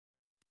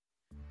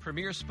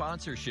Premier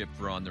sponsorship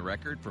for On the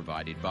Record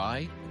provided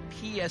by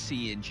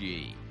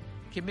PSE&G.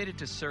 Committed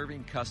to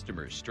serving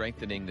customers,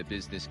 strengthening the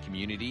business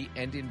community,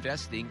 and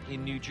investing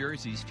in New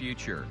Jersey's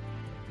future.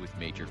 With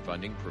major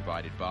funding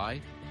provided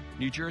by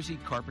New Jersey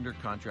Carpenter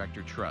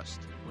Contractor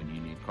Trust. When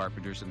union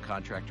carpenters and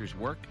contractors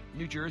work,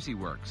 New Jersey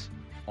works.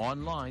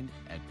 Online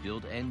at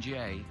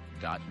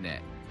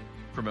buildnj.net.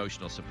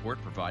 Promotional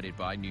support provided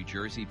by New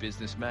Jersey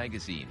Business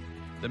Magazine,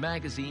 the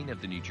magazine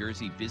of the New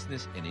Jersey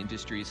Business and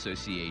Industry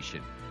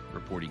Association,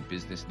 reporting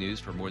business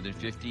news for more than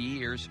 50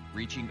 years,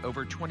 reaching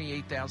over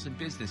 28,000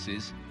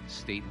 businesses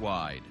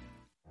statewide.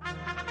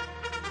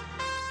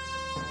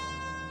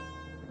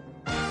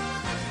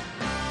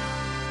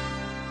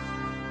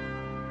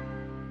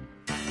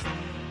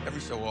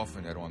 Every so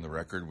often at On the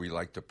Record, we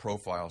like to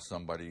profile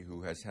somebody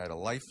who has had a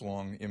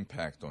lifelong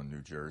impact on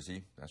New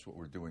Jersey. That's what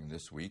we're doing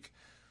this week.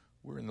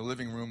 We're in the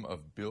living room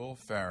of Bill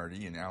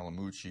Faherty in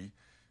Alamucci.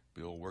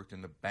 Bill worked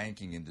in the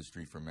banking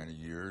industry for many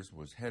years,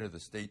 was head of the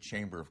State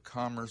Chamber of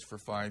Commerce for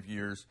 5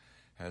 years,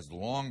 has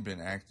long been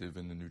active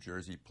in the New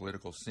Jersey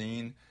political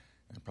scene,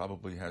 and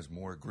probably has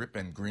more grip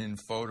and grin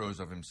photos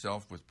of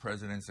himself with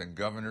presidents and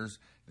governors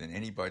than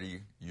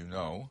anybody you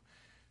know.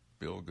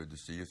 Bill, good to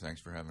see you.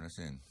 Thanks for having us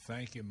in.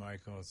 Thank you,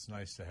 Michael. It's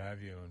nice to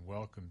have you, and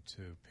welcome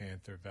to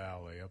Panther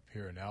Valley up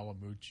here in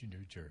Alamucci,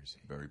 New Jersey.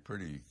 Very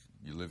pretty.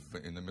 You live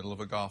in the middle of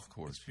a golf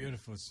course. It's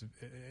beautiful.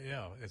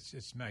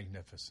 It's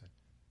magnificent.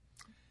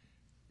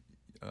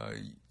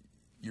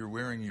 You're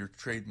wearing your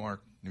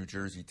trademark New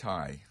Jersey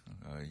tie.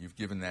 You've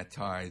given that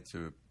tie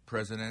to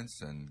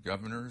presidents and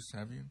governors,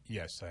 have you?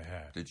 Yes, I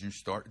have.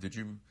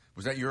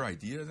 Was that your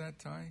idea, that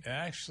tie?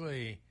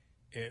 Actually,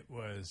 it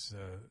was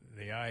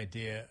the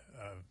idea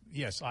of,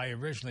 yes, I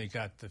originally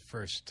got the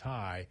first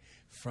tie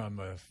from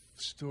a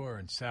store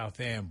in South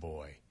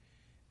Amboy.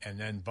 And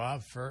then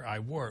I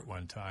wore it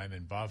one time,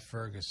 and Bob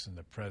Ferguson,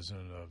 the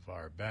president of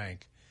our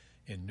bank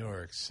in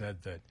Newark,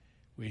 said that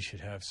we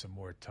should have some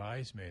more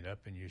ties made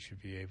up and you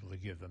should be able to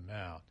give them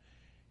out.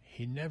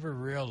 He never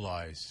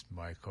realized,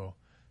 Michael,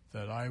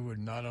 that I would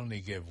not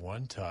only give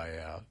one tie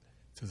out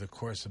through the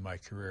course of my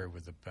career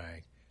with the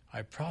bank,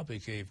 I probably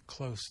gave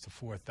close to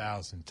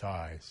 4,000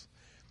 ties.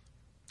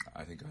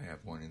 I think I have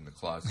one in the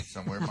closet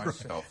somewhere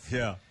myself.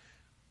 Yeah.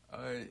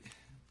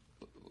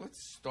 Let's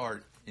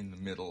start in the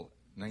middle,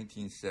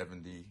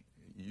 1970.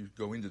 You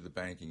go into the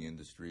banking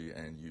industry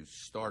and you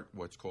start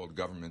what's called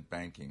government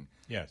banking.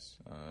 Yes.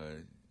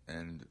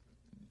 And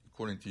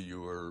according to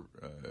your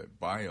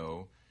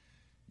bio,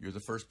 you're the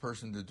first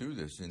person to do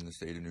this in the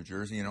state of New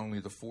Jersey and only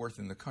the fourth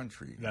in the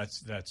country.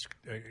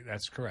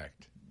 That's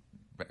correct.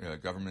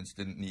 Governments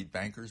didn't need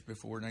bankers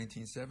before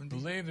 1970?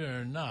 Believe it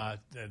or not,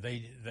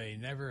 they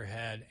never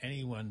had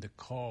anyone to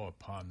call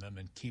upon them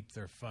and keep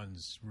their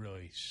funds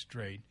really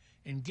straight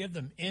and give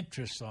them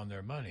interest on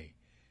their money.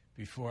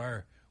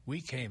 Before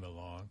we came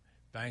along,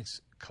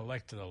 banks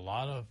collected a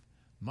lot of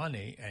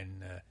money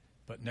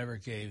but never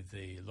gave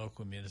the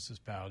local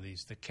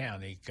municipalities, the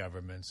county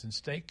governments and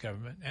state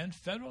government and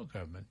federal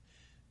government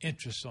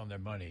interest on their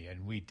money,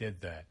 and we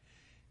did that.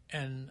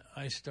 And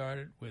I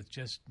started with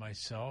just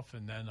myself,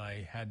 and then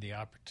I had the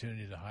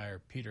opportunity to hire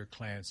Peter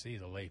Clancy,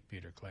 the late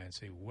Peter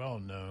Clancy,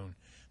 well-known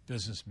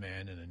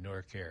businessman in the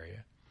Newark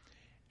area.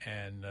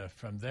 And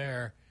from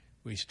there,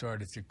 we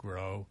started to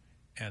grow,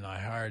 and I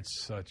hired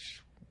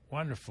such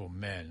wonderful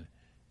men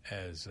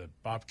as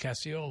Bob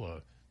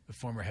Cassiola, the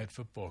former head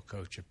football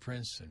coach at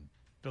Princeton,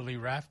 Billy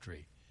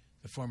Raftery,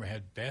 the former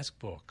head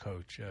basketball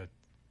coach at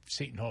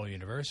Seton Hall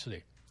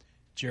University,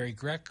 Jerry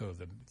Greco,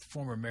 the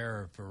former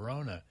mayor of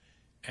Verona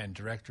and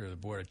director of the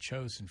Board of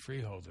Chosen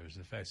Freeholders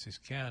of Essex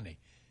County,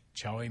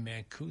 Charlie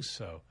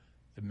Mancuso,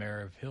 the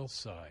mayor of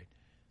Hillside,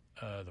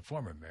 the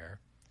former mayor,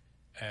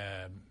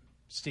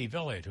 Steve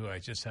Elliott, who I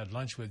just had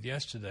lunch with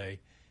yesterday,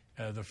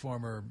 the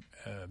former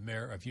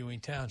mayor of Ewing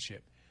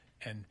Township.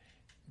 And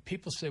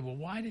people say, well,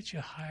 why did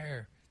you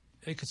hire?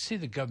 They could see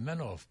the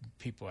governmental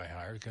people I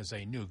hired because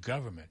they knew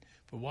government.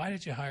 But why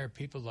did you hire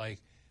people like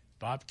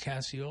Bob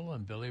Cassiola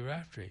and Billy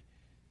Raftery?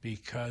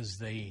 Because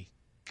they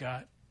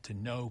got to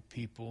know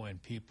people and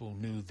people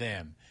knew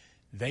them.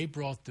 They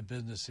brought the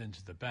business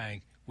into the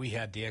bank. We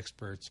had the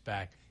experts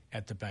back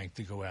at the bank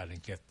to go out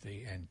and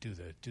do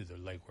the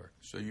legwork.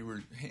 So you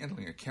were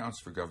handling accounts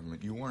for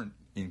government. You weren't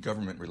in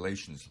government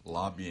relations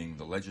lobbying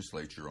the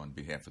legislature on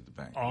behalf of the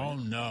bank. Oh,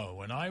 no.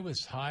 When I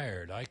was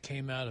hired, I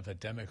came out of a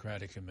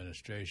Democratic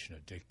administration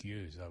of Dick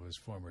Hughes. I was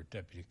former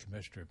deputy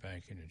commissioner of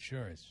bank and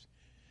insurance.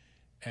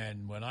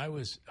 And when I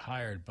was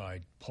hired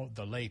by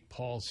the late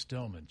Paul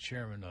Stillman,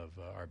 chairman of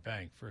our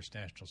bank, First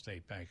National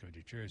State Bank of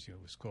New Jersey, it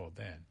was called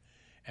then,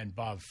 and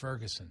Bob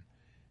Ferguson,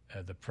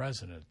 the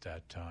president at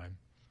that time,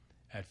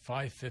 at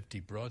 550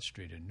 Broad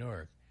Street in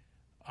Newark,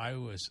 I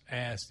was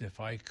asked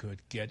if I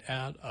could get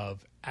out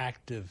of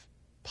active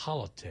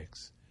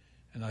politics.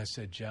 And I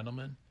said,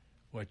 gentlemen,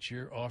 what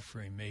you're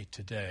offering me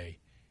today,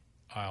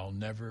 I'll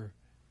never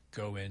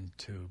go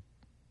into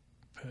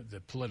the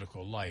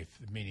political life,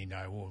 meaning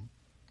I will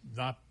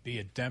not be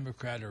a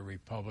Democrat or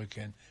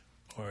Republican,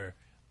 or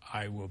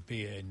I will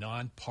be a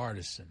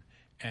nonpartisan.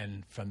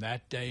 And from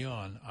that day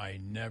on, I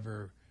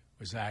never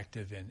was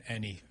active in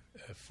any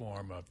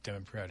form of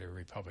Democratic or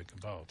Republican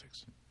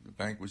politics. The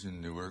bank was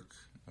in Newark,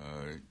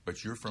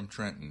 but you're from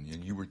Trenton,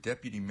 and you were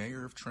deputy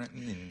mayor of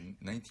Trenton in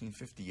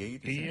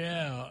 1958?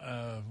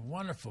 Yeah,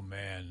 wonderful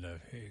man.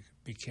 He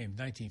became,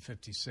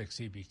 1956,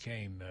 he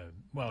became,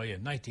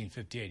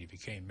 1958, he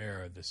became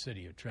mayor of the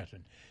city of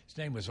Trenton. His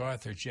name was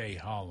Arthur J.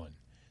 Holland,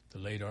 the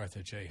late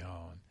Arthur J.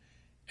 Holland,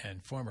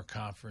 and former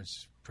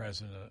conference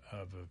president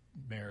of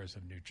mayors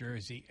of New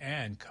Jersey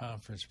and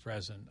conference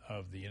president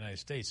of the United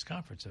States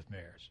Conference of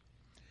Mayors.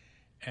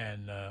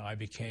 And I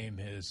became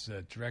his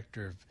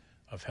director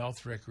of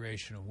Health,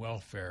 Recreation, and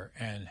Welfare,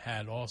 and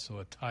had also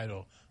a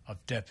title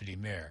of deputy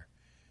mayor.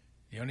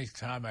 The only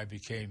time I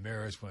became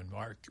mayor is when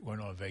Mark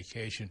went on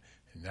vacation,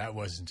 and that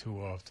wasn't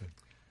too often.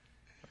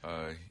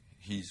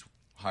 He's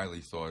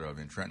highly thought of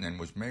in Trenton and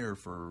was mayor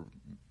for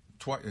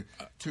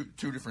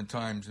two different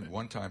times, and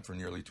one time for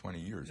nearly 20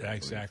 years.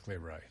 Exactly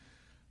right.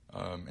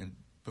 And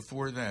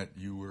before that,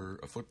 you were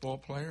a football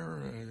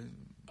player,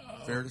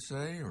 fair to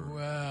say? Or?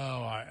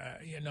 Well,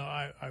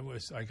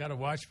 I got to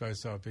watch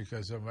myself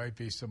because there might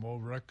be some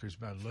old Rutgers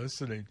men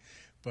listening,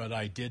 but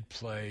I did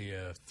play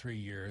 3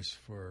 years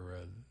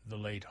for the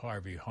late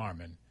Harvey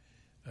Harmon,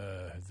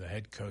 the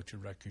head coach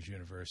at Rutgers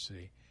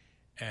University,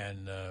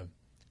 and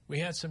we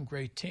had some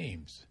great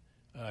teams.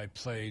 I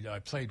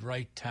played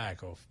right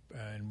tackle,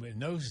 and in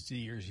those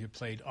years you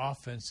played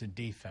offense and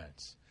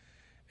defense.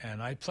 And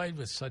I played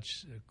with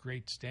such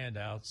great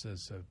standouts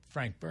as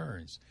Frank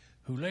Burns,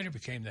 who later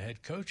became the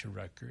head coach of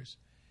Rutgers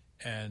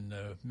and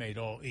made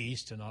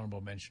All-East and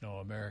honorable mention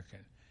All-American.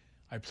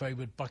 I played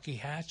with Bucky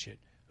Hatchett,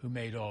 who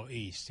made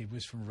All-East. He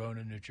was from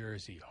Roanoke, New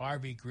Jersey.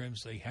 Harvey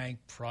Grimsley, Hank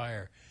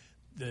Pryor,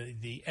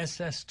 the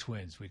SS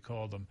twins, we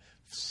called them,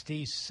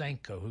 Steve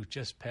Senko, who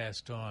just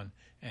passed on,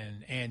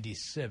 and Andy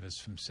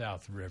Sivis from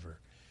South River.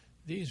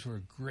 These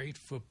were great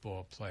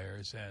football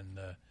players, and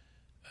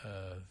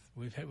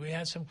we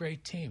had some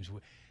great teams.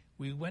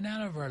 We went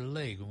out of our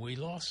league, and we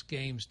lost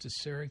games to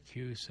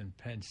Syracuse and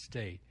Penn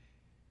State.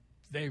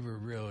 They were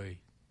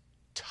really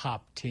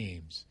top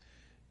teams.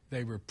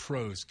 They were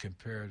pros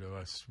compared to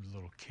us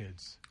little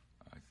kids.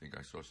 I think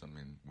I saw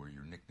something where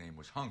your nickname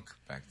was Hunk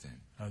back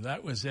then.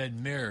 That was Ed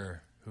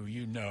Mirror, who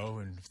you know,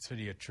 in the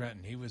city of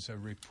Trenton. He was a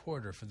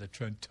reporter for the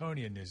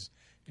Trentonian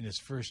in his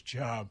first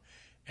job,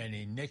 and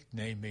he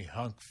nicknamed me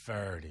Hunk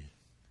Faherty.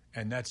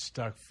 And that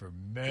stuck for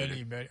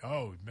many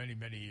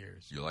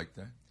years. You like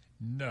that?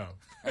 No.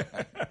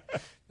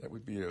 That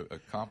would be a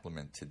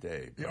compliment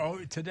today. Oh,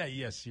 today,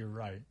 yes, you're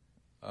right.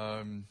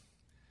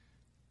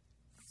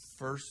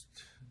 First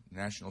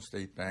National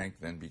State Bank,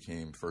 then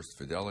became First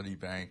Fidelity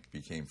Bank,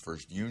 became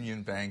First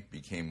Union Bank,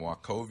 became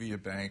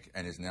Wachovia Bank,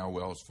 and is now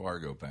Wells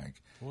Fargo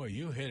Bank. Boy,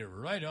 you hit it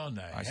right on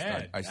the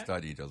head. I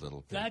studied a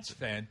little bit. That's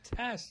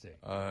fantastic.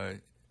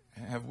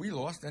 Have we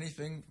lost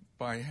anything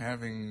by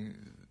having,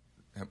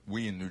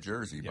 we in New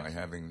Jersey, yes, by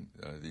having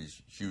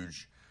these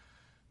huge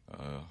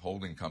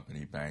holding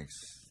company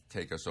banks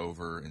take us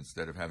over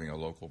instead of having a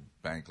local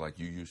bank like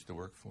you used to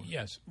work for?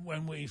 Yes.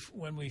 When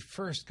we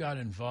first got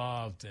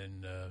involved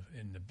in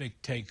the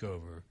big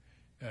takeover,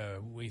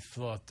 we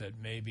thought that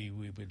maybe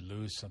we would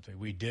lose something.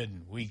 We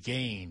didn't. We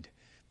gained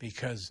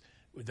because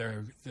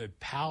the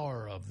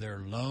power of their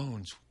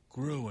loans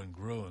grew and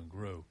grew and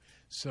grew.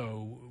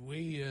 So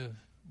we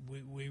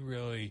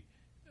really,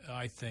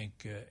 I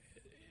think,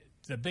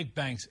 the big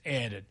banks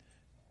added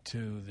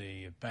to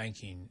the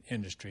banking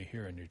industry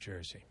here in New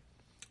Jersey.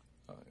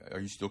 Are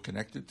you still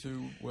connected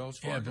to Wells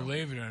Fargo? Yeah,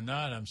 believe it or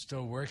not, I'm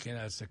still working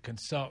as a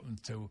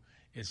consultant to.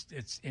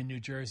 It's in New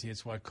Jersey.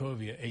 It's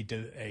Wachovia,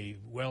 a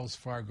Wells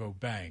Fargo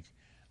bank.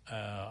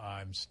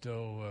 I'm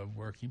still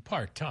working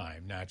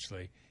part-time,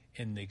 naturally,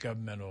 in the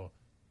governmental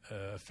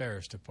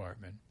affairs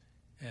department,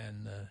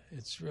 and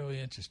it's really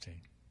interesting.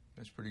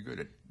 That's pretty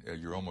good.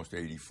 You're almost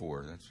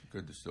 84. That's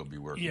good to still be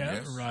working. Yeah,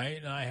 yes? Right.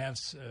 And I have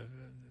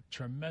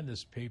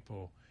tremendous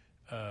people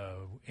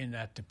in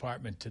that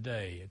department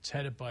today. It's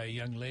headed by a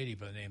young lady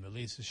by the name of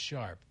Lisa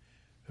Sharp,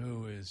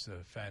 who is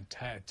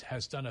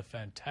has done a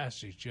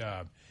fantastic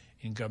job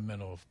in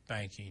governmental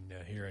banking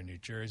here in New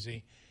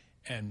Jersey,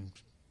 and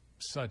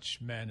such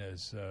men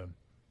as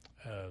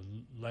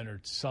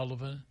Leonard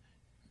Sullivan,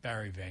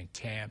 Barry Van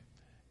Camp,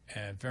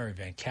 and Barry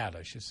Van Cat,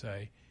 I should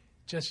say.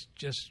 Just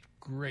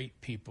great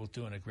people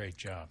doing a great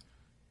job.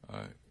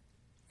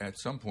 At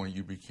some point,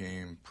 you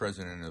became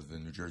president of the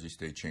New Jersey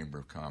State Chamber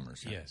of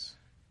Commerce. Yes.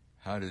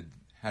 How did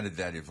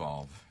that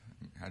evolve?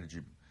 How did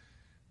you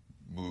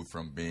move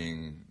from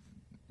being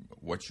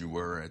what you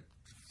were at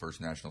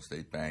First National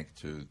State Bank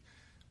to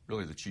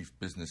really the chief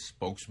business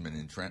spokesman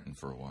in Trenton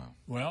for a while?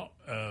 Well,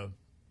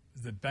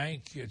 the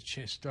bank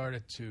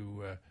started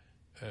to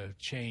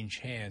change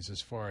hands as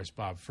far as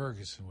Bob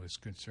Ferguson was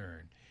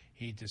concerned.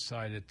 He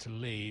decided to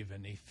leave,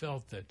 and he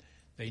felt that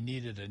they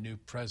needed a new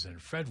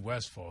president. Fred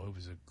Westphal, who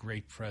was a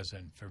great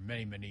president for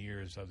many, many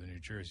years of the New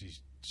Jersey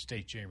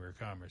State Chamber of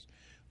Commerce,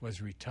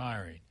 was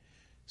retiring.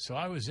 So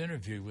I was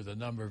interviewed with a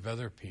number of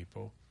other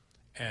people,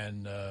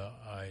 and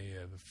I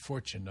was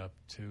fortunate enough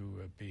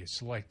to be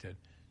selected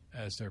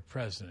as their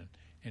president.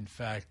 In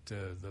fact,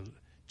 the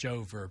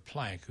Joe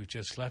Verplank, who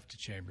just left the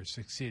chamber,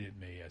 succeeded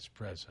me as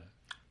president.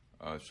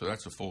 So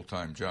that's a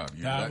full-time job.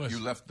 You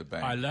left the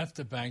bank. I left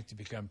the bank to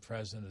become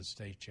president of the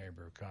State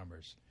Chamber of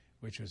Commerce,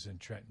 which was in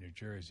Trenton, New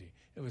Jersey.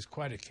 It was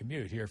quite a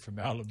commute here from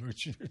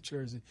Alamucci, New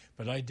Jersey,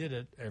 but I did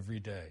it every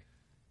day.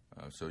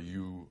 So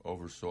you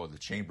oversaw the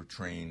chamber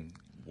train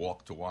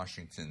walk to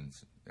Washington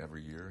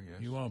every year,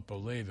 yes? You won't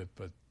believe it,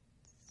 but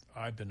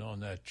I've been on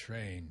that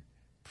train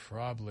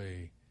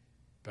probably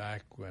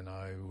back when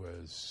I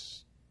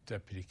was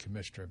Deputy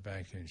Commissioner of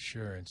Bank and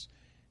Insurance,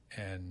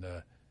 and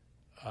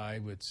I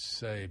would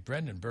say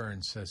Brendan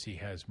Burns says he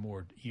has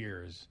more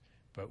years,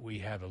 but we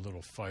have a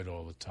little fight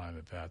all the time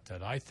about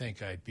that. I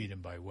think I beat him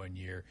by 1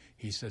 year.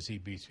 He says he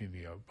beats me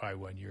by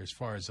 1 year as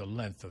far as the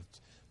length of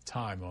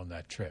time on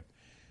that trip.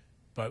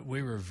 But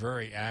we were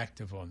very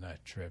active on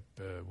that trip.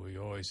 We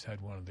always had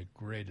one of the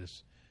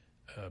greatest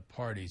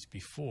parties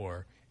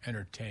before,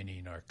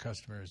 entertaining our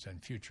customers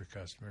and future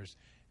customers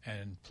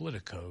and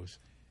politicos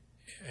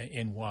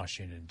in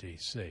Washington,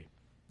 D.C.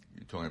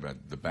 You're talking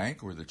about the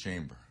bank or the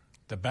chamber?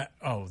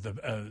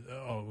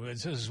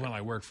 This is when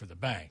I worked for the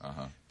bank.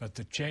 Uh-huh. But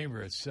the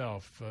chamber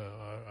itself,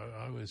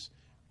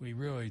 we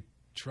really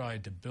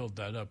tried to build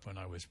that up when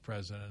I was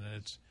president,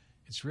 and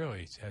it's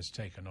really has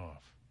taken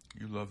off.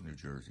 You love New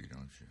Jersey,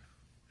 don't you?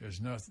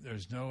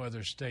 There's no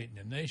other state in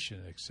the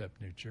nation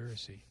except New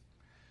Jersey.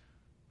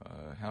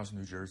 How's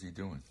New Jersey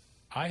doing?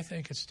 I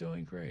think it's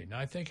doing great, and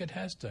I think it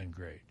has done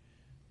great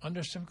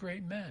under some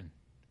great men.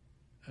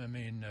 I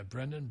mean,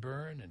 Brendan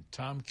Byrne and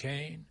Tom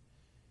Kane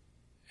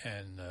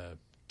and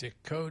Dick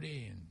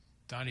Cody and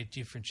Donnie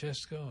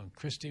DeFrancesco and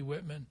Christy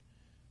Whitman.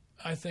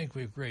 I think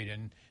we're great.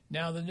 And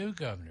now the new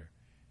governor.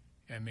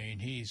 I mean,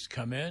 he's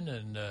come in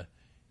and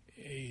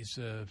he's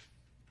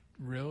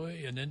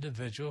really an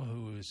individual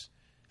who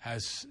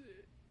has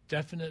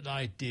definite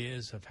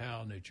ideas of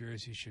how New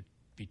Jersey should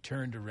be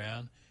turned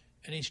around,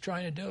 and he's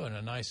trying to do it,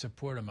 and I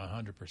support him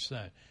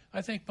 100%.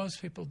 I think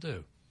most people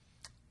do.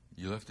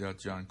 You left out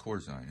John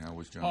Corzine. How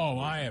was John? Oh,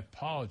 I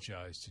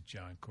apologize to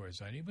John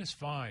Corzine. He was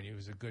fine. He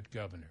was a good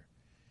governor.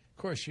 Of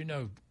course, you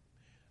know,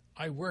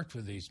 I worked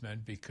with these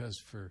men because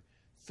for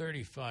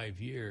 35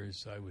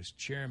 years I was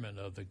chairman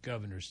of the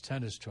governor's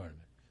tennis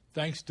tournament.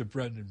 Thanks to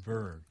Brendan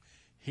Byrne.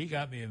 He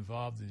got me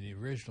involved in the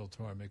original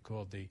tournament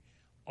called the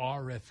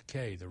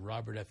RFK, the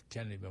Robert F.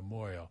 Kennedy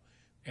Memorial,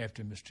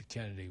 after Mr.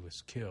 Kennedy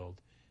was killed.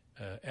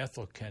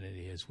 Ethel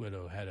Kennedy, his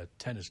widow, had a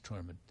tennis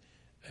tournament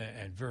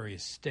in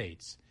various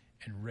states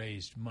and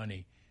raised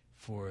money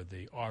for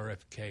the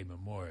RFK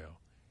Memorial.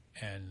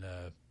 And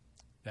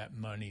that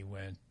money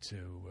went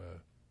to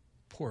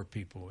poor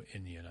people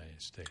in the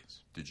United States.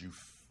 Did you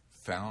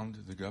found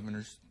the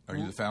governor's? Are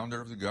you the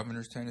founder of the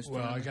governor's tennis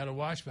tournament? Well, I got to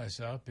watch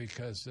myself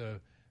because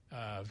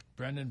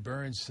Brendan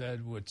Burns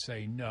would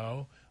say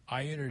no.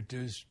 I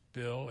introduced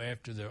Bill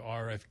after the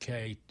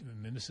RFK.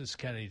 Mrs.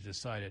 Kennedy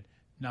decided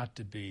not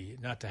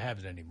to have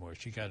it anymore.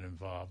 She got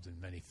involved in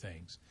many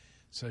things,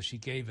 so she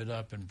gave it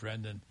up. And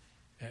Brendan,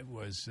 it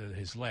was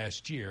his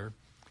last year,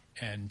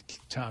 and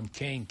Tom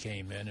Kane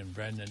came in, and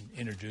Brendan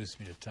introduced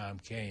me to Tom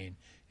Kane,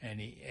 and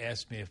he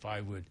asked me if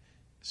I would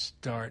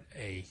start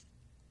a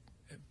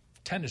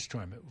tennis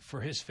tournament for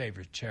his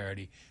favorite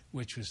charity,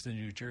 which was the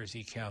New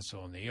Jersey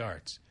Council on the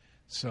Arts.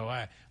 So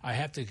I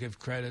have to give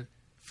credit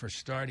for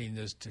starting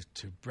this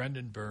to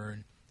Brendan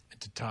Byrne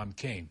and to Tom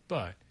Kane.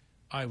 But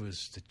I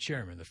was the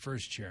chairman, the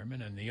first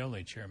chairman, and the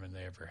only chairman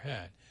they ever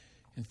had.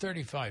 In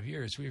 35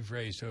 years, we've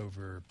raised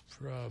over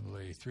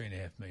probably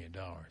 $3.5 million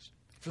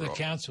for the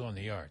Council on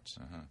the Arts.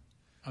 Uh-huh.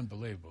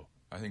 Unbelievable.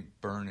 I think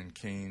Byrne and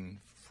Kane,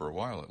 for a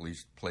while at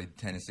least, played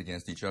tennis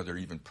against each other,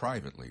 even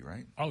privately,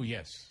 right? Oh,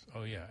 yes.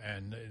 Oh, yeah.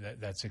 And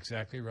that's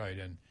exactly right.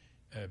 And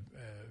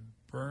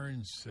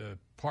Byrne's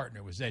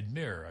partner was Ed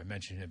Mirror. I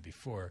mentioned him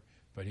before,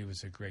 but he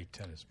was a great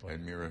tennis player.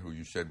 Ed Mirror, who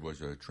you said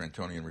was a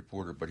Trentonian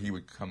reporter, but he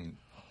would come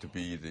to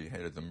be the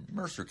head of the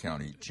Mercer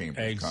County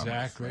Chamber of Commerce.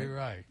 Exactly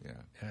right. Yeah.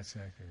 That's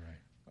exactly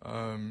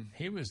right.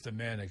 He was the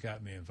man that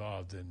got me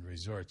involved in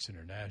Resorts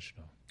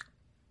International.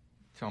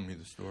 Tell me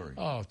the story.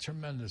 Oh,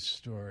 tremendous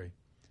story.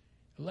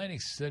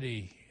 Atlantic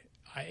City,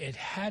 it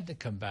had to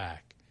come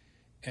back.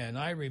 And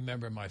I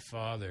remember my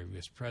father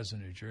was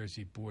president of New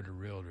Jersey Board of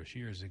Realtors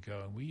years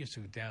ago, and we used to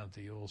go down to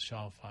the old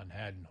Chalfont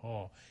Haddon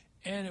Hall.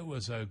 And it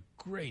was a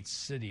great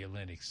city,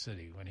 Atlantic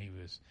City, when he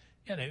was,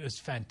 it was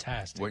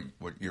fantastic.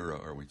 What era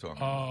are we talking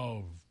about?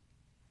 Oh,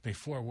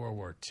 before World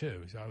War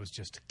II. I was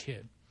just a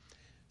kid.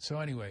 So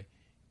anyway,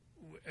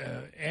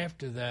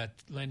 after that,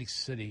 Atlantic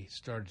City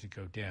started to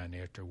go down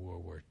after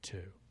World War II.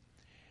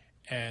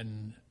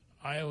 And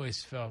I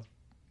always felt,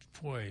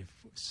 boy,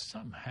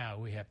 somehow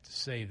we have to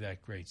save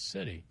that great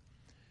city.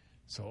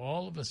 So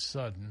all of a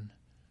sudden,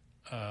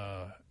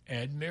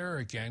 Ed Mirror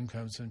again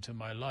comes into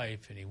my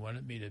life, and he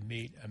wanted me to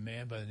meet a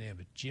man by the name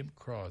of Jim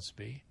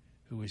Crosby,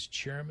 who was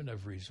chairman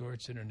of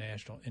Resorts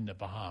International in the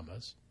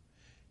Bahamas,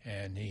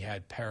 and he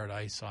had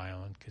Paradise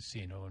Island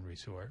Casino and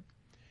Resort.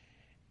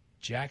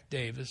 Jack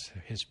Davis,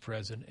 his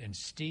president, and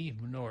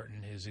Steve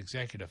Norton, his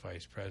executive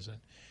vice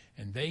president,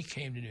 and they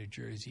came to New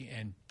Jersey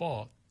and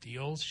bought the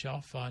old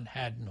Chalfont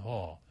Haddon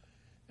Hall,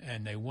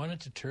 and they wanted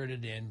to turn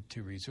it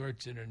into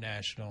Resorts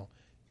International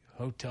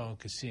Hotel and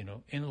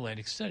Casino in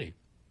Atlantic City.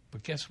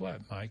 But guess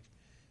what, Mike?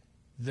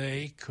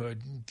 They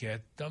couldn't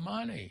get the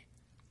money.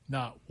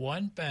 Not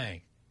one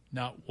bank,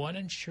 not one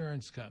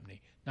insurance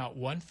company, not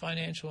one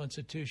financial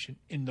institution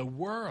in the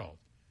world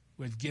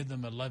would give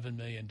them $11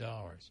 million.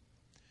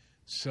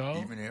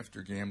 So even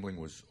after gambling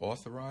was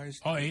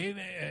authorized? Oh,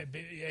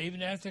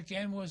 even after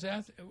gambling was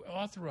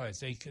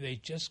authorized, they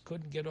just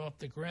couldn't get off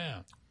the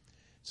ground.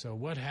 So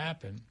what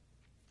happened?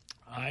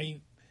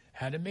 I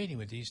had a meeting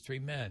with these three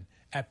men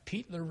at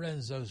Pete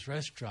Lorenzo's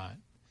restaurant.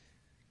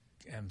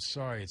 I'm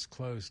sorry it's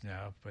closed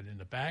now, but in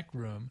the back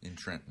room in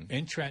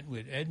Trenton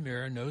with Ed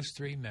Mira and those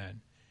three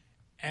men,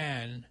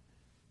 and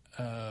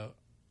I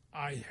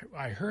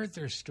heard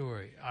their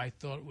story. I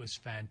thought it was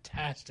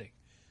fantastic.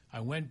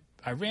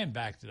 I ran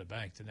back to the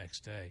bank the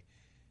next day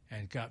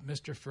and got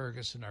Mr.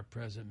 Ferguson, our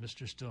president,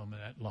 Mr. Stillman,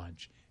 at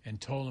lunch and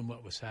told him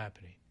what was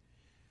happening.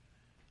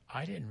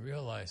 I didn't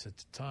realize at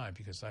the time,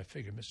 because I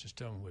figured Mr.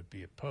 Stillman would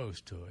be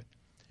opposed to it,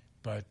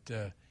 but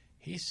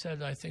he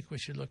said, I think we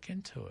should look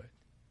into it.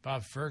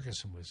 Bob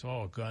Ferguson was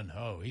all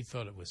gun-ho. He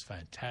thought it was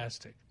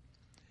fantastic.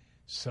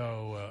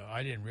 So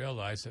I didn't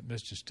realize that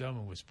Mr.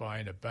 Stillman was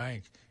buying a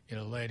bank in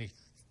Atlantic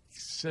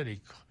City,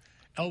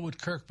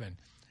 Elwood Kirkman,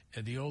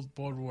 and the old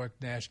Boardwalk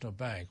National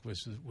Bank,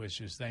 which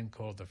was then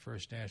called the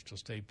First National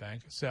State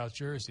Bank of South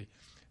Jersey.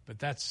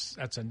 But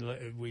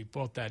we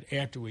bought that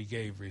after we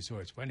gave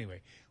Resorts. But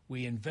anyway,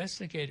 we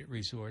investigated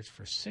Resorts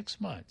for 6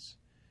 months,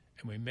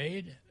 and we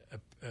made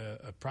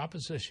a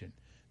proposition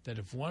that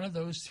if one of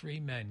those three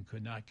men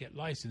could not get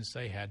licensed,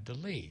 they had to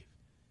leave.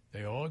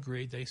 They all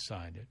agreed. They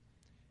signed it.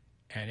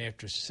 And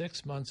after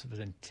 6 months of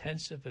an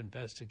intensive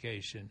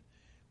investigation,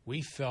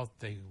 we felt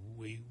they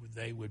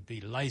would be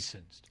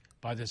licensed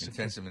by the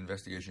intensive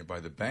investigation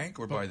by the bank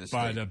or by the state?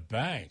 By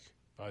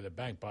the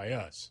bank, by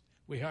us.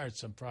 We hired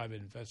some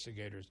private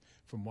investigators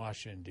from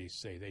Washington,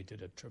 D.C. They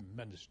did a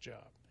tremendous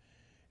job.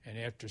 And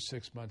after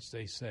 6 months,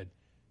 they said,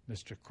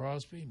 Mr.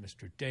 Crosby,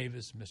 Mr.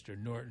 Davis,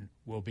 Mr. Norton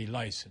will be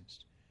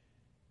licensed.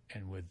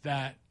 And with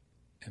that,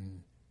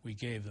 and we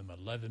gave them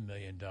 $11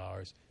 million,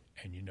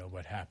 and you know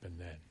what happened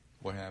then?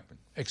 What happened?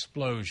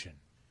 Explosion.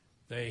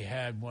 They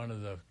had one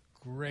of the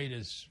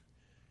greatest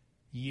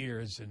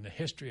years in the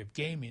history of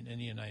gaming in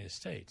the United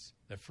States.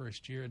 The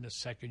first year, and the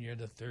second year,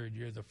 the third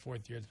year, the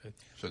fourth year, the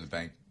fifth. So the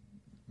bank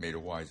made a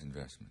wise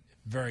investment.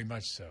 Very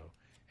much so.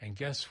 And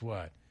guess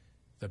what?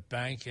 The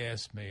bank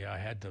asked me, I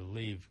had to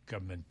leave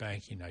government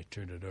banking. I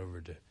turned it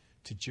over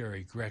to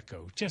Jerry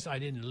Greco. I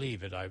didn't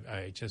leave it.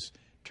 I just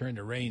turned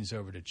the reins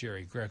over to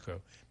Jerry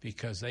Greco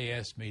because they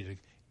asked me to,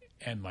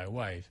 and my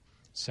wife,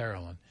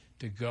 Sarah Lynn,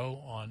 to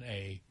go on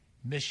a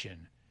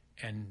mission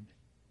and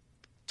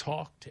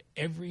talk to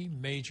every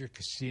major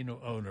casino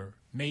owner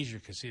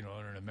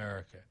in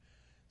America.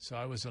 So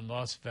I was in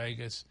Las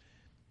Vegas,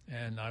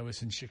 and I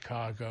was in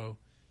Chicago,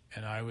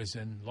 and I was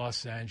in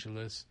Los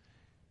Angeles.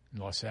 In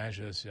Los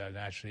Angeles,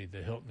 actually,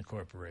 the Hilton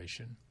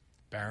Corporation,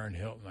 Baron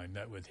Hilton. I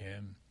met with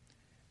him.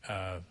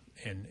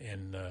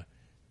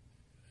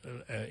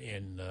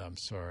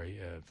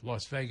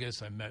 Las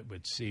Vegas, I met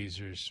with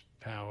Caesars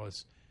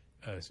Palace,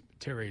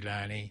 Terry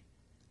Lanny.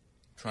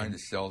 Trying to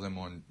sell them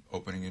on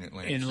opening in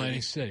Atlantic City? In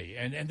Atlantic City.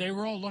 And they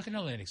were all looking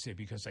at Atlantic City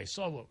because they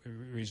saw what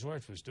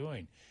Resorts was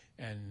doing.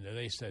 And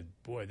they said,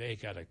 boy, they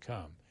got to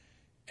come.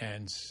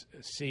 And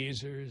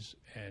Caesars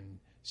and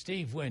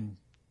Steve Wynn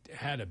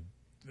had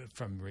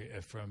from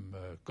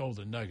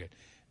Golden Nugget,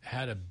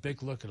 had a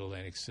big look at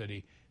Atlantic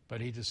City,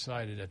 but he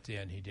decided at the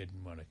end he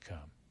didn't want to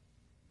come.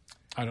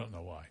 I don't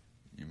know why.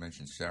 You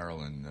mentioned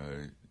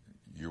Saralyn.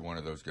 You're one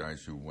of those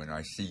guys who, when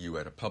I see you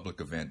at a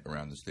public event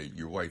around the state,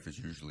 your wife is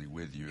usually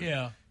with you.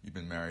 Yeah. You've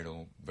been married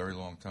a very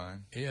long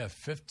time? Yeah,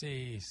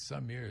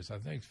 50-some years. I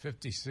think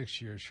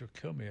 56 years. She'll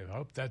kill me. I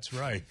hope that's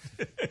right.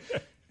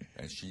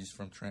 And she's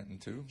from Trenton,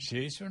 too?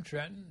 She's from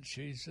Trenton.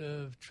 She's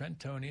a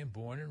Trentonian,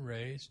 born and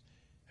raised.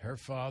 Her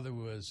father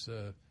was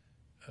a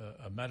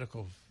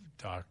medical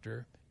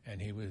doctor,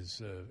 and he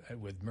was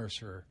with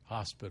Mercer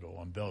Hospital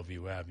on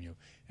Bellevue Avenue.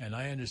 And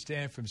I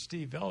understand from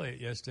Steve Elliott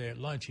yesterday at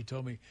lunch, he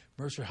told me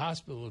Mercer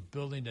Hospital is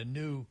building a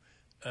new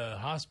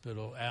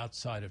hospital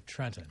outside of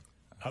Trenton,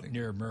 up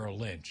near Merrill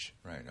Lynch.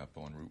 Right, up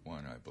on Route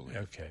 1, I believe.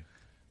 Okay.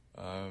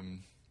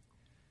 And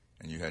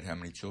you had how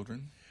many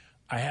children?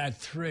 I had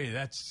 3.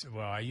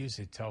 I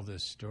usually tell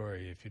this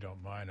story. If you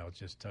don't mind, I'll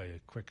just tell you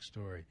a quick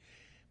story.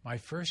 My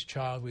first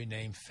child we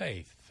named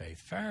Faith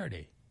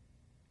Faherty.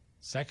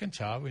 Second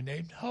child we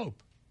named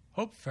Hope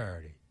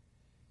Faherty.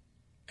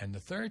 And the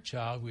third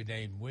child we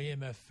named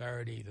William F.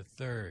 Faherty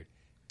III.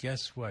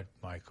 Guess what,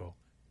 Michael?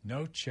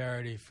 No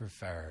charity for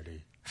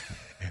Faherty.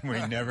 And we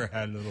never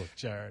had a little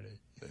charity.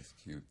 That's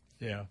cute.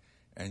 Yeah.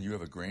 And you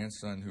have a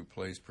grandson who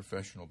plays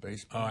professional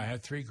baseball? Oh, I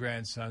have 3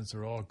 grandsons.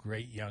 They're all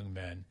great young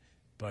men.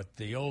 But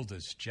the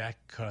oldest, Jack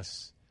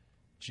Cuss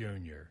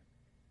Jr.,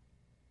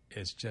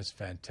 is just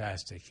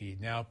fantastic. He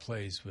now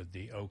plays with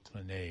the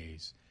Oakland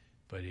A's,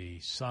 but he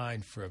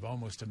signed for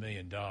almost $1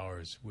 million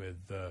with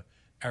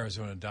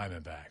Arizona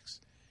Diamondbacks.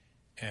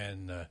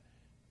 And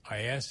I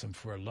asked him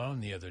for a loan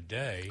the other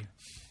day,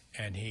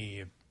 and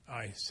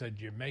I said,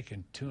 "You're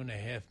making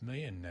 $2.5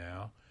 million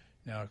now.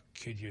 Now,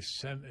 could you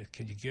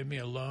give me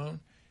a loan?"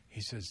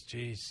 He says,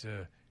 "Geez,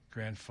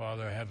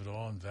 grandfather, I have it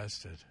all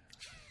invested."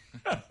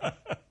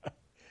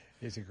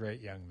 He's a great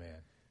young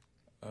man.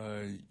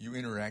 You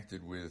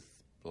interacted with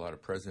a lot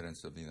of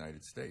presidents of the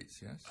United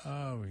States, yes?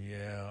 Oh,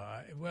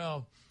 yeah.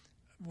 Well,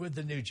 with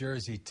the New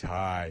Jersey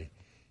tie,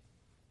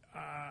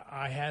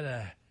 I had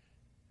a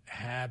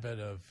habit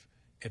of,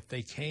 if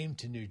they came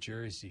to New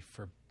Jersey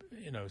for,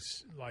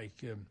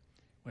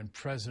 when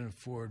President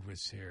Ford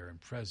was here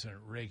and President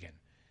Reagan,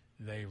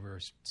 they were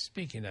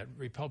speaking at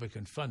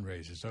Republican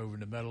fundraisers over in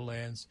the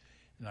Meadowlands,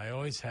 and I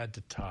always had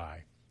the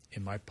tie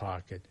in my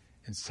pocket,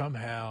 and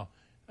somehow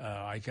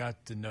I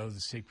got to know the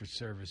Secret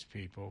Service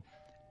people,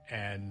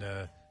 and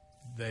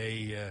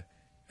they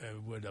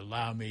would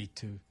allow me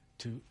to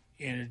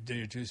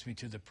introduce me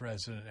to the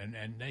president,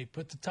 and they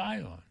put the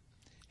tie on.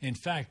 In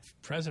fact,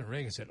 President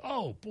Reagan said,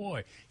 "Oh,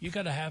 boy, you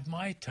got to have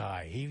my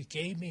tie." He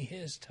gave me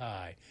his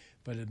tie.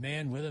 But a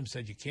man with him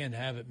said, "You can't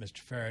have it, Mr.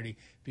 Faherty,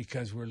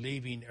 because we're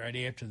leaving right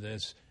after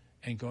this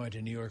and going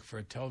to New York for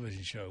a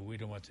television show. We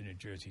don't want the New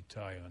Jersey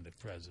tie on the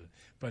president."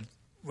 But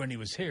when he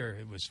was here,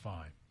 it was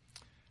fine.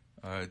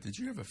 Did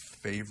you have a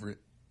favorite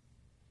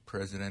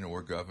president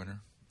or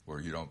governor, or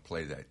you don't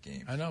play that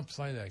game? I don't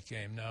play that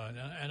game, no,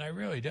 and I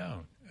really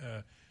don't.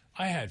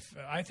 I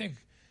think,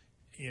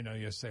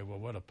 you'll say, "Well,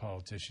 what a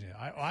politician."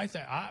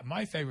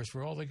 My favorites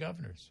were all the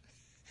governors,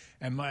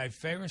 and my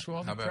favorites were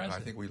all the presidents. I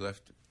think we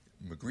left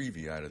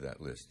McGreevey out of that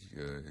list.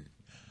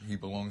 He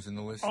belongs in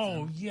the list?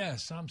 Oh,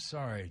 yes. I'm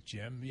sorry,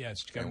 Jim.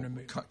 Yes,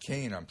 Governor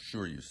Kane, I'm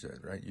sure you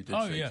said, right? You did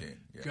say yeah.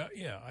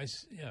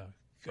 Kane.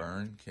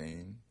 Byrne,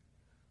 Kane,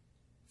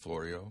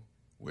 Florio,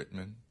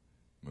 Whitman,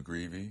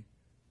 McGreevey,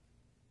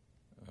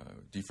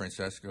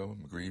 DeFrancesco,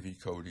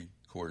 McGreevey, Cody,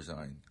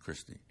 Corzine,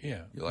 Christie.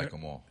 Yeah. You like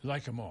them all?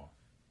 Like them all.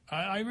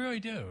 I really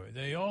do.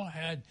 They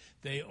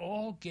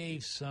all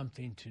gave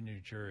something to New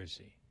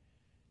Jersey.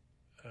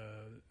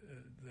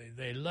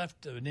 They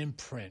left an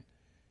imprint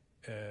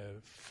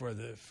for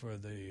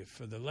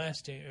the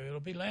lasting. It'll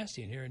be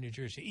lasting here in New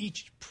Jersey.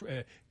 Each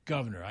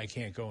governor, I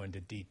can't go into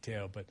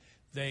detail, but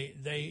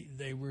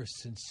they were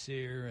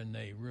sincere and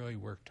they really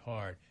worked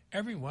hard.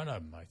 Every one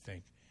of them, I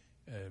think,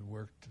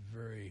 worked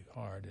very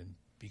hard in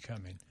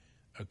becoming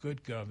a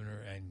good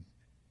governor and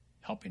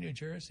helping New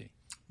Jersey.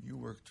 You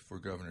worked for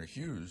Governor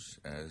Hughes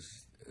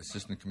as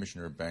Assistant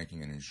Commissioner of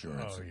Banking and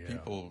Insurance. Oh, yeah.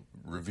 People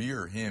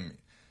revere him.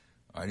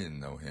 I didn't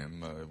know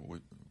him.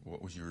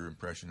 What was your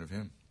impression of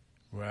him?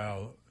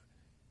 Well,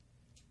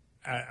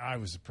 I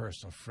was a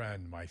personal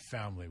friend. My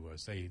family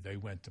was. They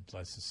went to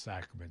Blessed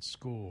Sacrament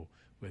School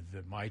with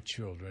my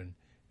children,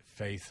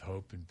 Faith,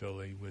 Hope, and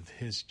Billy, with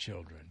his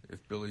children.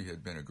 If Billy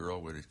had been a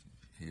girl, would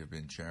he have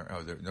been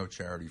no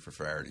charity for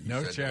Faherty?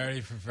 No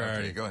charity for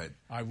Faherty. Okay, go ahead.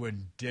 I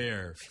wouldn't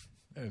dare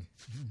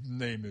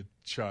name a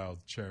child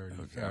charity.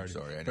 Okay, I'm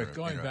sorry. But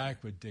going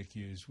back with Dick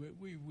Hughes,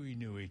 we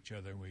knew each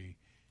other.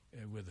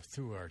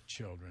 Through our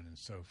children and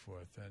so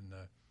forth, and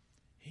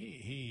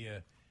he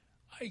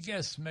I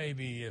guess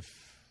maybe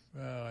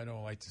I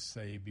don't like to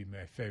say he'd be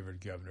my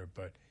favorite governor,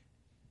 but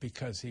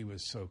because he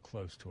was so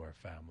close to our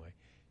family,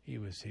 he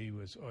was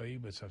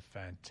a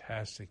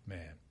fantastic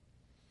man.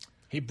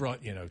 He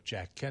brought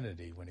Jack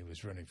Kennedy when he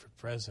was running for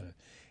president,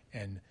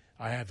 and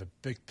I have a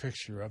big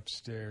picture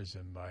upstairs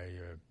in my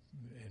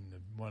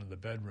one of the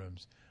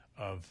bedrooms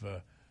of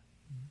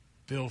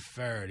Bill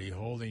Faherty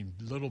holding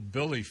little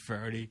Billy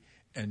Faherty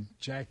and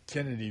Jack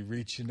Kennedy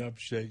reaching up,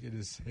 shaking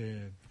his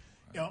hand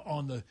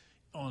on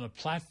a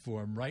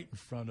platform right in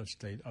front of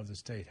the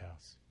State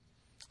House.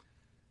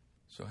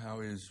 So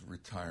how is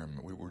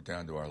retirement? We're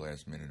down to our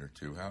last minute or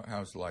two.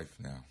 How's life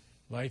now?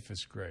 Life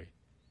is great.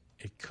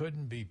 It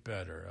couldn't be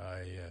better.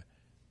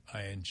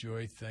 I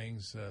enjoy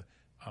things.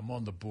 I'm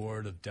on the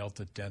board of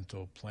Delta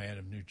Dental Plan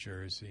of New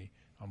Jersey.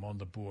 I'm on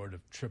the board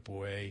of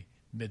AAA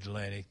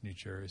Mid-Atlantic, New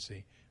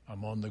Jersey.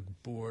 I'm on the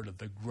board of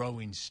the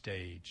Growing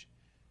Stage.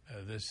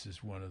 This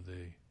is one of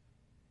the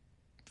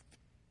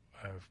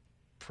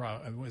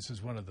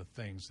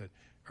things that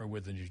are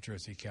with the New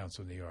Jersey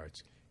Council of the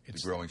Arts.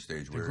 It's the Growing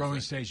Stage. The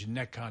Growing Stage in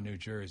Netcon, New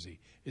Jersey.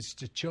 It's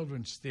the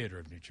Children's Theater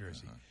of New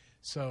Jersey. Uh-huh.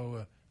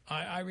 So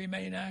I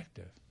remain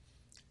active.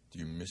 Do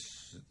you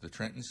miss the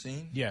Trenton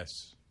scene?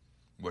 Yes.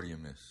 What do you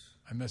miss?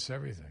 I miss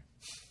everything.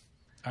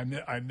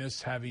 I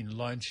miss having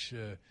lunch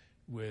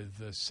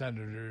with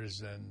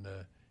senators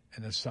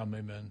and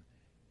assemblymen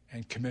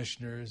and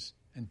commissioners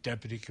and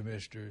deputy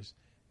commissioners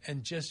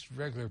and just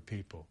regular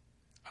people.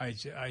 I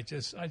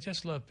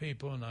just love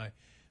people, and I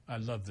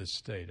love this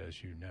state,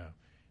 as you know.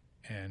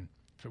 And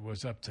if it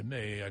was up to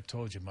me, I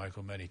told you,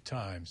 Michael, many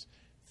times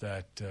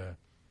that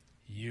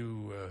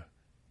you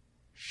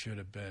should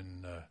have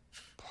been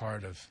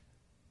part of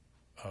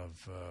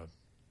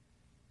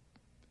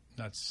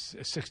not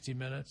 60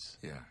 Minutes.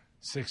 Yeah,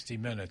 60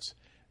 Minutes.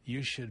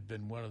 you should have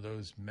been one of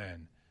those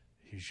men.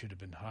 You should have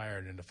been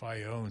hired. And if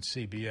I owned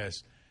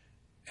CBS,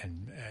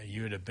 and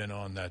you would have been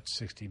on that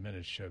 60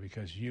 Minutes show,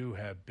 because you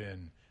have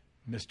been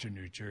Mr.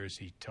 New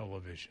Jersey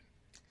television.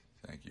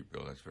 Thank you,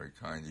 Bill. That's very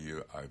kind of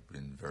you. I've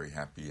been very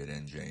happy at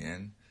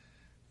NJN,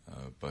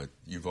 but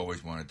you've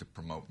always wanted to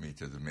promote me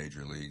to the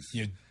major leagues.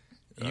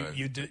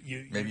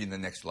 Maybe in the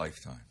next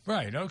lifetime.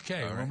 Right,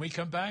 okay. Right. When we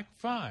come back,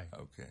 fine.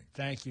 Okay.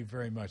 Thank you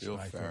very much, Bill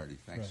Michael. Faherty,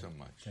 thanks so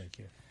much. Thank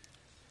you.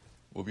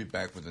 We'll be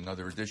back with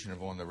another edition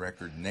of On the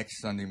Record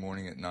next Sunday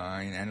morning at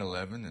 9 and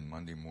 11 and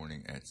Monday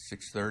morning at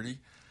 6:30.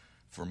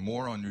 For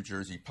more on New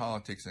Jersey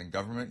politics and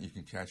government, you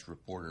can catch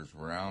Reporters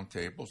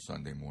Roundtable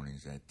Sunday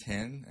mornings at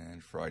 10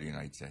 and Friday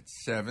nights at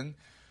 7.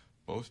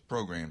 Both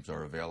programs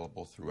are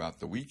available throughout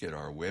the week at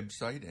our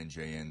website,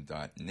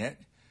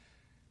 njn.net.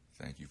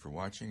 Thank you for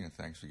watching, and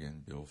thanks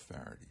again, Bill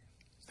Faherty.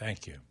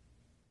 Thank you.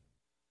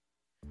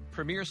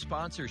 Premier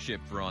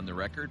sponsorship for On the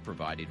Record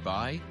provided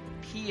by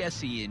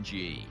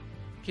PSE&G.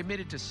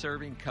 Committed to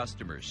serving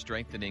customers,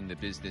 strengthening the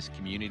business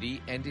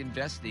community, and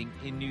investing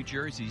in New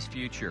Jersey's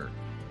future.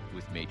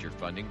 With major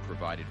funding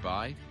provided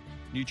by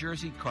New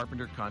Jersey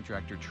Carpenter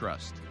Contractor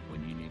Trust.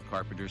 When you need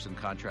carpenters and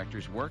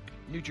contractors work,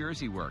 New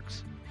Jersey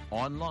works.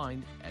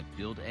 Online at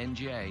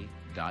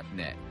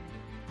buildnj.net.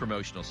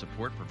 Promotional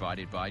support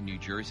provided by New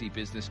Jersey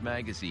Business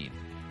Magazine,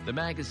 the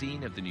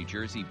magazine of the New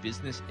Jersey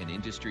Business and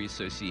Industry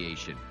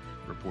Association,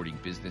 reporting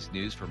business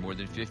news for more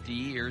than 50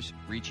 years,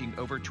 reaching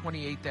over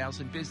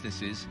 28,000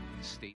 businesses.